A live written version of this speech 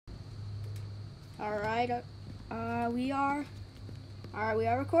All right. We are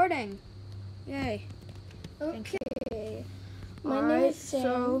recording. Yay. Okay. My name is Sam.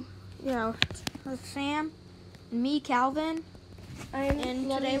 So, with Sam and me, Calvin. And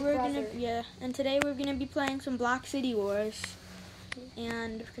today we're gonna be playing some Block City Wars.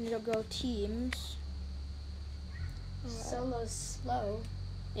 And we're gonna go teams. Solo's slow.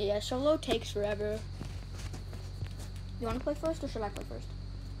 Yeah, solo takes forever. You wanna play first or should I play first?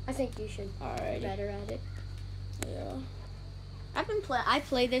 I think you should be Alrighty. better at it. Yeah. I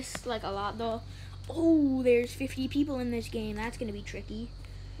play this like a lot though. Oh, there's 50 people in this game. That's gonna be tricky.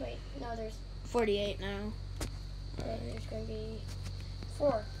 Wait, no, there's 48 now. there's gonna be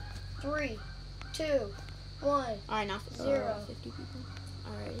 4, 3, 2, 1. Alright, now 0. 50 people.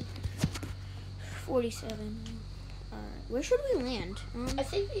 Alright. 47. Alright. Where should we land? I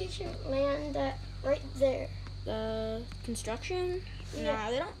think you should land right there. The construction? Yeah. Nah,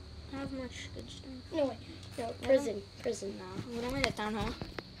 they don't have much good stuff. No, wait. No, prison. No. What am I at town hall?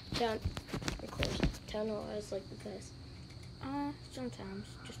 Of course. Town hall is like the best. Sometimes.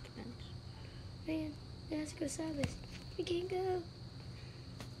 Just depends. Man, let's go south. We can't go.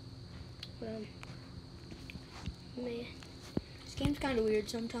 Man. This game's kind of weird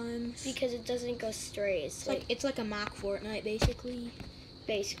sometimes. Because it doesn't go straight. It's like a mock Fortnite, basically.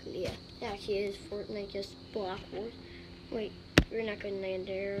 Basically, yeah. Actually, it is Fortnite, just Block Wars. Wait, we're not going to land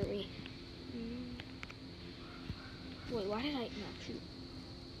there, are we? Wait, why did I... No, shoot.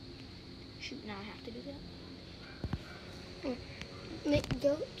 Shoot, now I have to do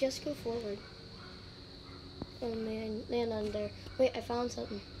that? Just go forward. Oh man, land on there. Wait, I found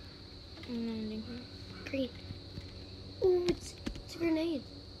something. I'm landing here. Green. Ooh, it's a grenade.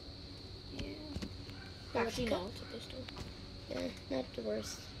 Yeah. Oh, Actually, no, it's a pistol. Yeah, not the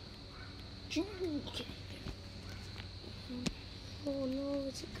worst. Okay. Oh no,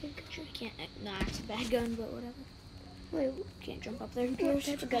 it's a good gun. I can't... Nah, it's a bad gun, but whatever. Wait, Can't jump up there. Who what cares?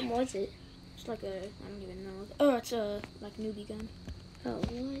 type of gun was it? It's like a... I don't even know. Oh, it's a, like, newbie gun. Oh,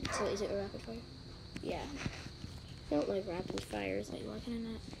 what? So, is it a rapid fire? Yeah. I don't like rapid fires. Are you liking in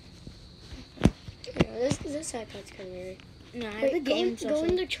that? Yeah, this iPad's kind of weird. No, Wait, go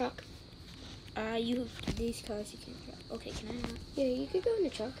in the truck. These cars you can't drive. Okay, can I not? Yeah, you could go in the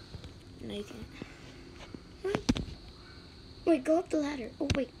truck. No, you can't. Wait, go up the ladder. Oh,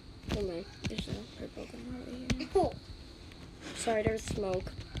 wait. Never mind. There's a purple gun over here. Oh. Sorry, there's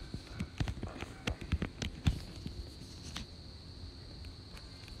smoke.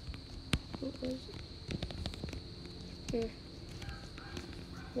 What was it?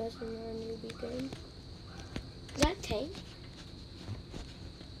 That's another newbie gun. Is that a tank?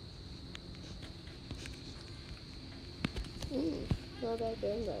 Not bad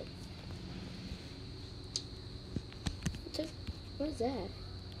gun, but... What is that?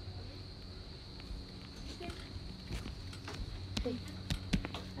 Hey.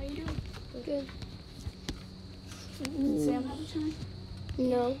 How you doing? Good. Did Sam have a time?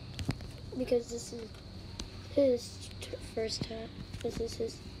 No, because this is his first time. This is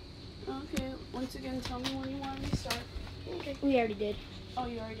his. Okay, once again, tell me when you want me to start. Okay. We already did. Oh,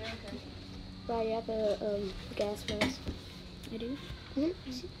 you already did? Okay. Right, you have a gas mask. I do?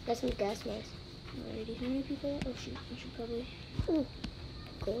 That's a gas mask. Alrighty. How many people? Oh shoot, I should probably... Ooh,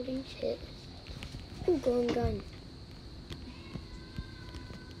 golden shit. Ooh, golden gun.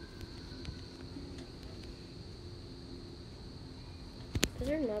 Those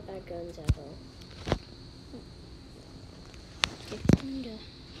are not bad guns at all.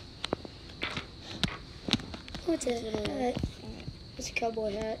 What's a hat? It's a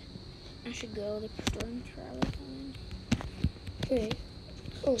cowboy hat. I should go. The storm travel coming. Wait.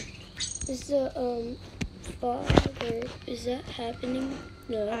 Oh, is the fire? Is that happening?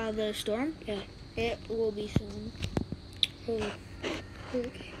 No. The storm? Yeah. It will be soon. Oh.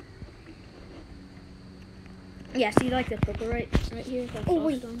 Okay. Yeah, see like the purple right here? That's Oh all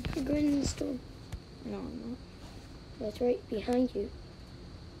wait, storm. you're going in the storm. No, I'm not. That's right behind you.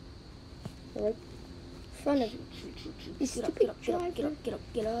 Right in front of you. You stupid Get up.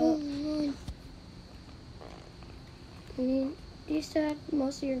 Oh, on. Do you still have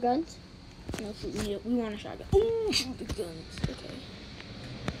most of your guns? No, shoot, we want a shotgun. Ooh, shoot the guns. Okay.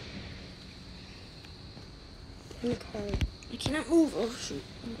 In the car. I cannot move. Oh, shoot.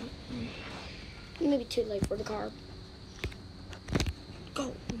 Maybe too late for the car. Go.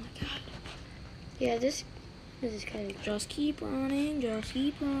 Oh my god. Yeah, this is kind of... Just keep running. Just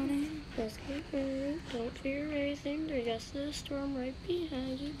keep running. Just keep running. Don't fear anything. There's just a storm right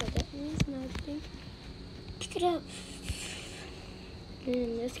behind you, but that means nothing. Pick it up.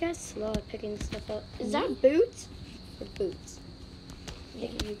 Man, this guy's slow at picking stuff up. Is that boots? Or boots?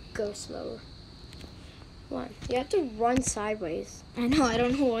 Making you go slower. Come on. You have to run sideways. I know. I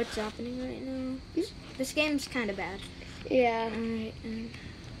don't know what's happening right now. This game's kind of bad. Yeah. All right.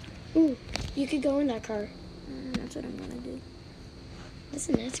 Ooh, you could go in that car. That's what I'm gonna do. That's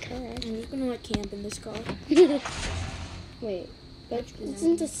a nice car, I'm actually. just gonna like camp in this car. Wait, but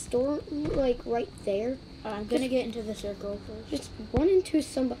isn't the store like right there? I'm gonna get into the circle first. Just run into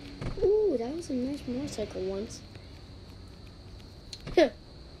somebody. Ooh, that was a nice motorcycle once.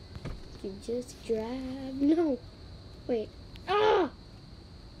 You just drive. No. Wait. Ah!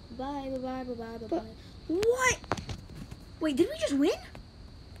 Bye. But- What? Wait, did we just win?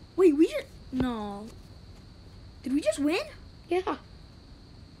 Wait, we just... No. Did we just win? Yeah.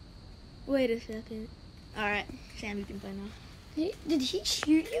 Wait a second. Alright, Sam, you can play now. Did he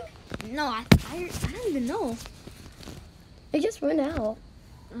shoot you? No, I don't even know. It just went out.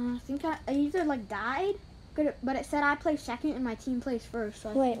 I think I either like died, but it said I placed second and my team placed first.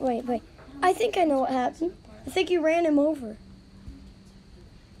 So Wait. I think I know what happened. I think you ran him over.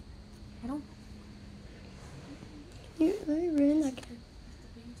 I don't... You ran that guy.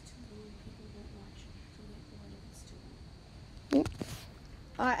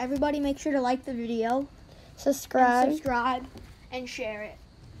 Alright, everybody make sure to like the video, Subscribe and share it.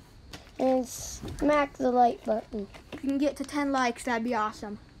 and smack the like button. If you can get to 10 likes, that'd be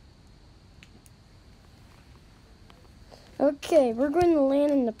awesome. Okay, we're going to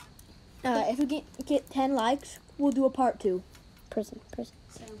land in the If we get 10 likes, we'll do a part 2. prison. Sam,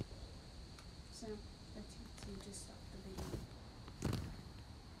 that's you just stop the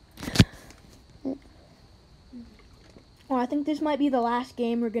video. Well, I think this might be the last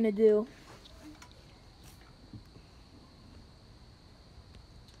game we're gonna do.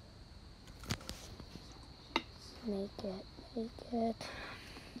 Make it.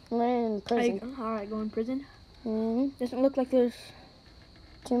 Land in prison. Alright, go in prison. Mhm. Doesn't look like there's...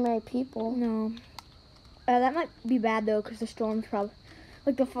 Too many people. No. That might be bad though, because the storm's probably...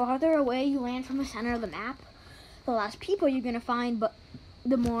 Like, the farther away you land from the center of the map, the less people you're gonna find, but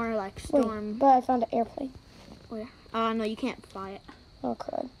the more, like, storm... Wait, but I found an airplane. Where? No, you can't fly it. Oh,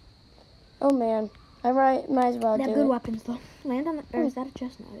 crud. Oh, man. I might as well They do have good it. weapons though. Land on the... Or is that a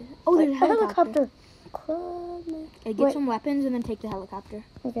chestnut? Oh, there's a A helicopter. Crud, man. Hey, get Wait. some weapons and then take the helicopter.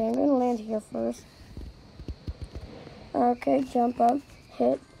 Okay, I'm gonna land here first. Okay, jump up,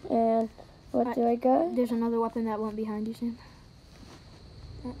 hit, and what do I got? There's another weapon that went behind you, Sam.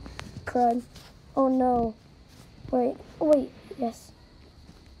 Crud. Oh no. Wait, yes.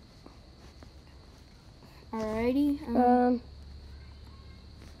 Alrighty.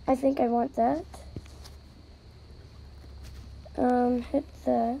 I think I want that. Hit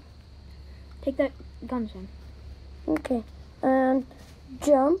that. Take that gun, Sam. Okay. And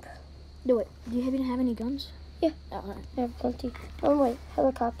jump. Do it. Do you even have any guns? Yeah. Oh, alright. I have plenty. Oh wait,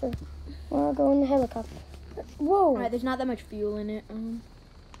 helicopter. Wanna go in the helicopter? Whoa. Alright, there's not that much fuel in it.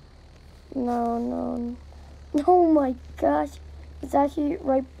 No. Oh my gosh. It's actually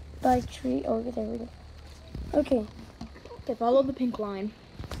right by a tree. Oh, there we go. Okay. Okay, follow the pink line.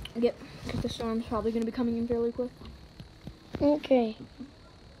 Because the storm's probably going to be coming in fairly quick. Okay.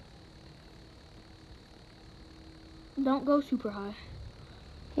 Don't go super high.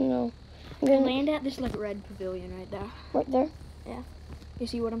 No. I'm And gonna land at this like red pavilion right there. right there. You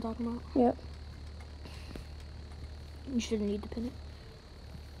see what I'm talking about? Yep. You shouldn't need to pin it.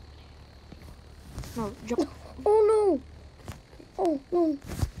 No, jump. Oh no. Oh no.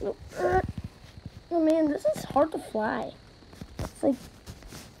 No. Oh man, this is hard to fly. It's like,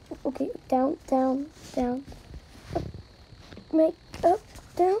 okay, down. Up, make up,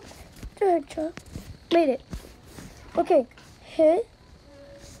 down, drag, drop. Made it. Okay, hit.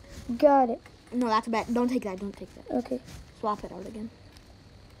 Got it. No, that's bad. Don't take that. Don't take that. Okay. Swap it out again.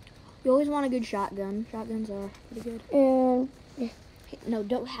 You always want a good shotgun. Shotguns are pretty good. And No,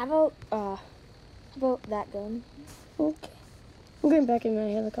 don't. How about that gun? okay. I'm going back in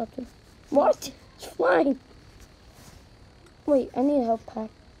my helicopter. What? It's flying. Wait, I need a health pack.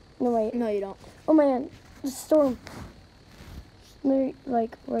 No, wait. No, you don't. Oh man, the storm. Maybe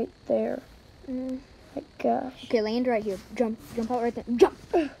like right there. My gosh. Okay, land right here. Jump out right there. Jump.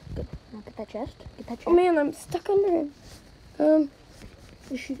 Good. Now get that chest. Get that chest. Oh man, I'm stuck under him.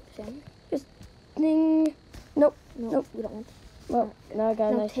 Just shoot it, Sam. Thing. Nope. No, Nope. we don't want. Well, now I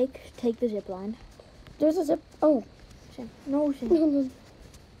got a No, nice. take the zip line. There's a zip. Oh. Sam. No, Sam.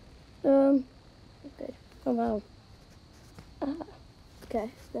 No. Good. Oh wow. Okay,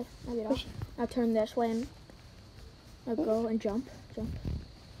 good. Now get off. Now turn this way and now go and jump.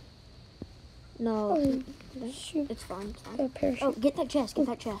 No, Oh, shoot. it's fine. It's fine. Got a parachute. Oh, get that chest. Get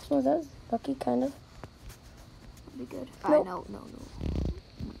that chest. Oh, that's lucky, kind of. That'd be good. Nope. No.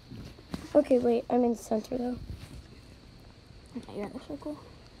 Okay, wait. I'm in the center though. Okay, you're in the circle.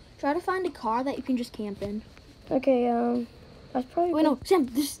 Try to find a car that you can just camp in. Okay, that's probably. Wait, no, Sam,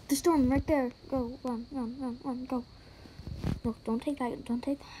 this the storm right there. Go, run, run, run, run, go. No, don't take that. Don't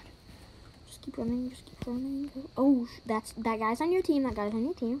take that. Just keep running. Just keep running. Go. Oh, that guy's on your team. That guy's on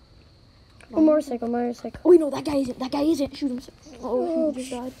your team. Oh, motorcycle. Oh, wait, no, that guy isn't. That guy isn't. Shoot him. Oh, he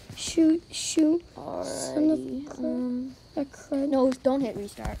just died. Shoot. Alrighty. A crud. No, don't hit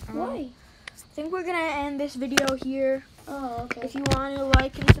restart. Why? I think we're gonna end this video here. Oh, okay. If you want to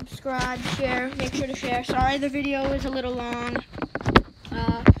like and subscribe, share, make sure to share. Sorry the video is a little long.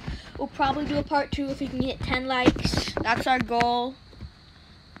 We'll probably do a part 2 if we can get 10 likes. That's our goal.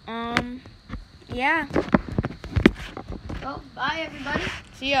 Yeah. Well, bye everybody.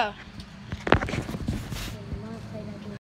 See ya.